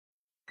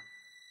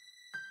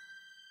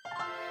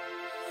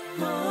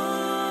This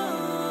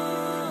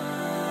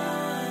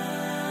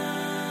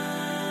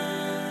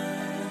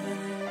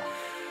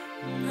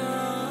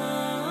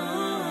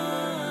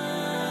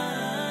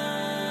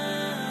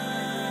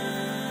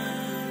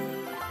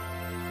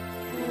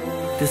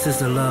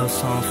is a love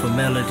song for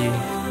Melody.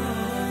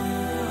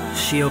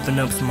 She opens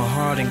up my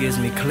heart and gives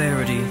me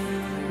clarity.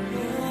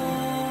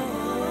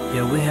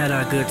 Yeah, we had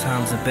our good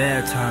times and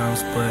bad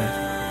times,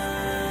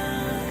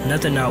 but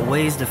nothing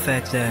outweighs the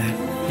fact that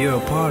you're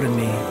a part of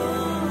me,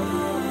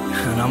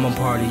 and I'm a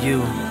part of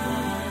you.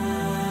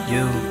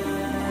 You,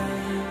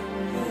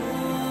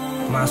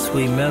 my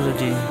sweet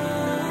Melody.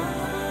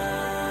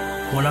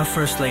 When I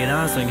first laid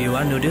eyes on you,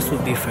 I knew this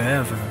would be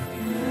forever.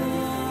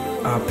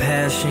 Our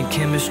passion,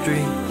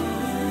 chemistry,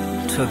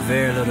 took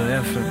very little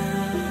effort.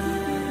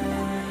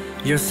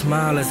 Your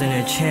smile is an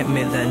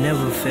enchantment that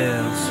never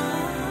fails,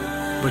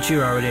 but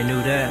you already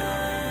knew that,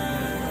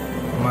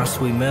 my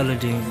sweet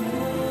Melody.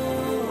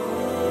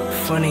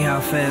 Funny how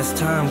fast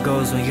time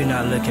goes when you're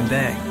not looking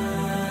back.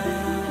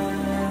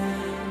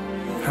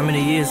 How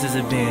many years has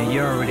it been?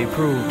 You already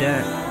proved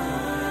that,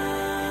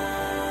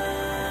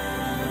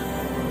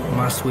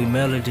 my sweet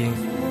Melody.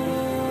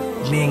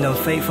 Being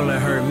unfaithful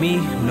and hurt me?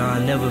 No, I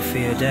never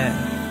feared that.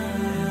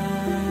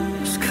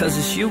 It's 'cause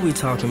it's you we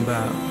talking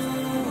about,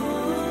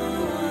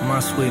 my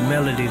sweet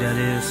Melody, that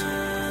is.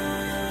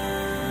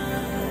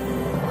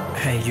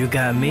 Hey, you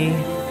got me,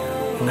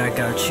 and I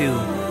got you.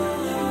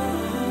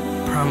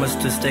 Promise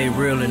to stay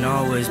real and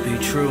always be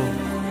true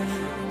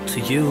to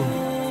you,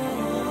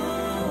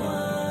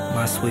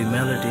 my sweet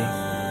Melody.